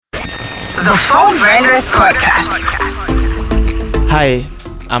The Phone Vendors Podcast. Hi,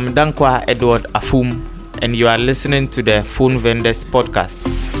 I'm Dankwa Edward Afum, and you are listening to the Phone Vendors Podcast.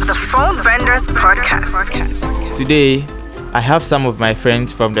 The Phone Vendors Podcast. Today, I have some of my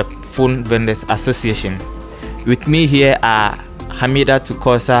friends from the Phone Vendors Association. With me here are Hamida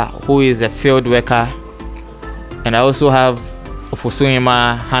Tukosa, who is a field worker, and I also have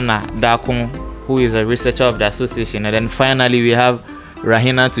Ofosunyema Hannah Dakun, who is a researcher of the association, and then finally we have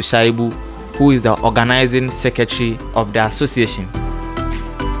Rahina Tushaibu, who is the organizing secretary of the association.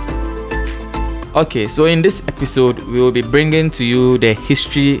 Okay, so in this episode, we will be bringing to you the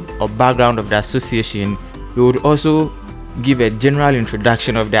history or background of the association. We would also give a general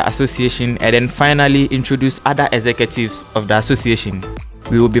introduction of the association and then finally introduce other executives of the association.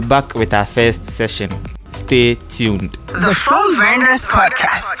 We will be back with our first session. Stay tuned. The Phone Vendors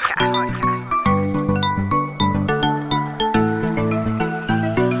Podcast.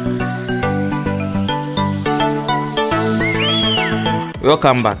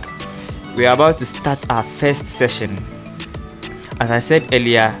 Welcome back. We are about to start our first session. As I said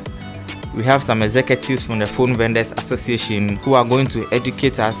earlier, we have some executives from the Phone Vendors Association who are going to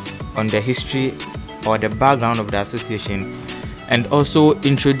educate us on the history or the background of the association and also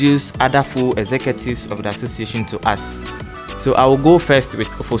introduce other full executives of the association to us. So I will go first with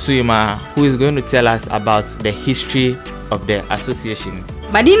Ofosunyema, who is going to tell us about the history of the association.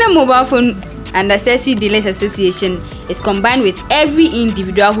 Madina Mobile Phone and Accessory Dealers Association is combined with every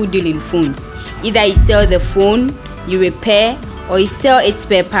individual who deal in phones. Either you sell the phone, you repair, or you sell its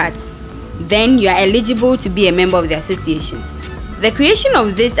spare parts. Then you are eligible to be a member of the association. The creation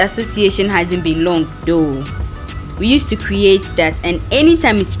of this association hasn't been long though. We used to create that, and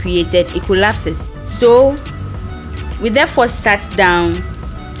anytime it's created, it collapses. So we therefore sat down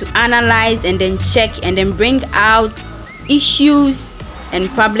to analyze and then check and then bring out issues and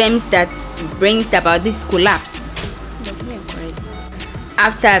problems that brings about this collapse.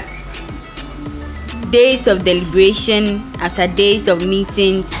 After days of deliberation, after days of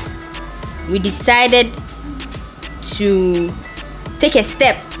meetings, we decided to take a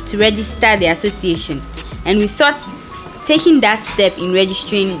step to register the association, and we thought taking that step in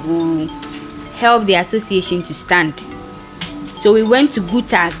registering will help the association to stand. So we went to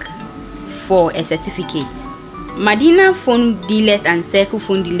GUTAG for a certificate. Madina Phone Dealers and Circle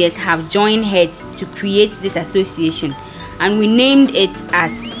Phone Dealers have joined heads to create this association, and we named it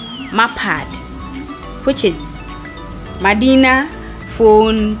as MAPAD, which is Madina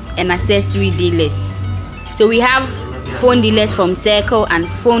Phones and Accessory Dealers. So we have phone dealers from Circle and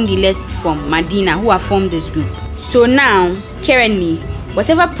phone dealers from Madina who have formed this group. So now, currently,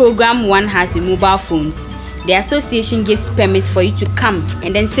 whatever program one has with mobile phones, the association gives permits for you to come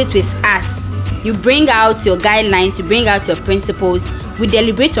and then sit with us. You bring out your guidelines, you bring out your principles, we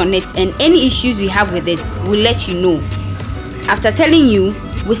deliberate on it, and any issues we have with it, we'll let you know. After telling you,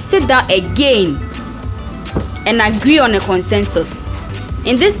 we sit down again and agree on a consensus.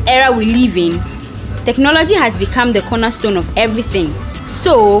 In this era we live in, technology has become the cornerstone of everything.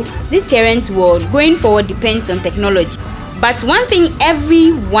 So, this current world going forward depends on technology. But one thing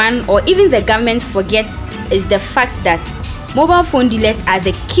everyone or even the government forgets is the fact that mobile phone dealers are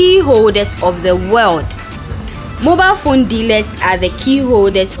the key holders of the world. Mobile phone dealers are the key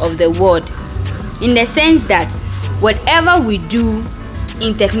holders of the world in the sense that whatever we do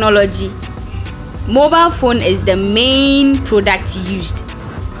in technology, mobile phone is the main product used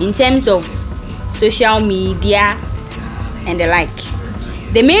in terms of social media and the like.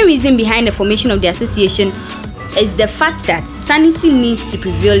 The main reason behind the formation of the association is the fact that sanity needs to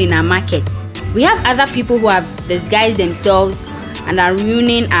prevail in our market. We have other people who have disguised themselves and are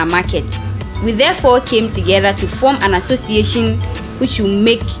ruining our market. We therefore came together to form an association which will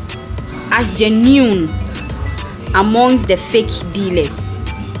make us genuine amongst the fake dealers.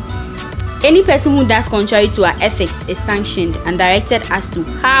 Any person who does contrary to our ethics is sanctioned and directed as to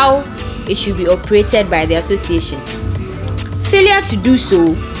how it should be operated by the association. Failure to do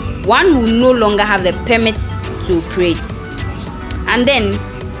so, one will no longer have the permit to operate. And then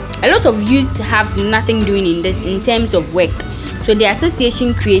a lot of youths have nothing doing in terms of work. So the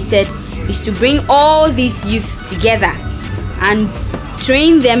association created is to bring all these youth together and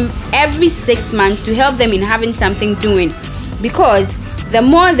train them every 6 months to help them in having something doing. Because the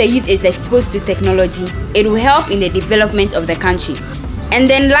more the youth is exposed to technology, it will help in the development of the country. And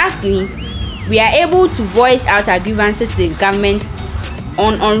then lastly, we are able to voice out our grievances to the government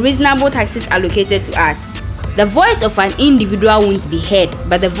on unreasonable taxes allocated to us. The voice of an individual won't be heard,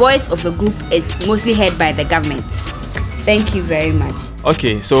 but the voice of a group is mostly heard by the government. Thank you very much.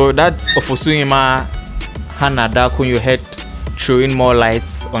 Okay, so that's Ofosunyema Hannah Dakun, you heard, throwing more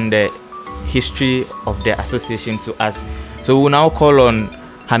lights on the history of the association to us. So we will now call on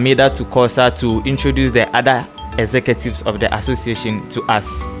Hamida Tukosa to introduce the other executives of the association to us.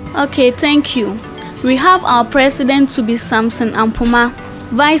 Okay, thank you. We have our president to be Samson Ampoma,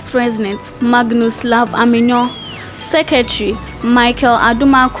 vice president Magnus Lav Aminyo, secretary Michael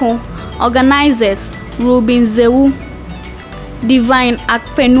Adumako, organizers Ruben Zewu, Divine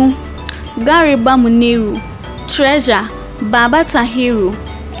Akpenu, Gariba Muniru, treasurer Baba Tahiru,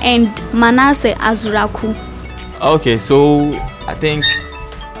 and Manasseh Azuraku. Okay, so I think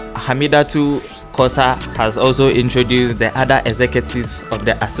Hamidatu Kosa has also introduced the other executives of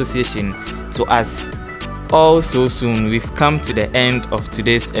the association to us. All so soon, we've come to the end of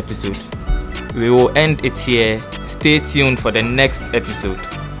today's episode. We will end it here. Stay tuned for the next episode.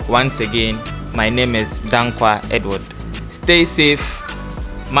 Once again, my name is Dankwa Edward. Stay safe,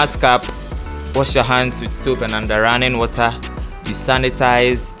 mask up, wash your hands with soap and under running water, you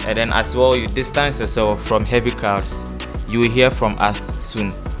sanitize, and then as well you distance yourself from heavy crowds. You will hear from us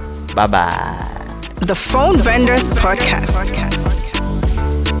soon. Bye bye. The Phone Vendors Podcast.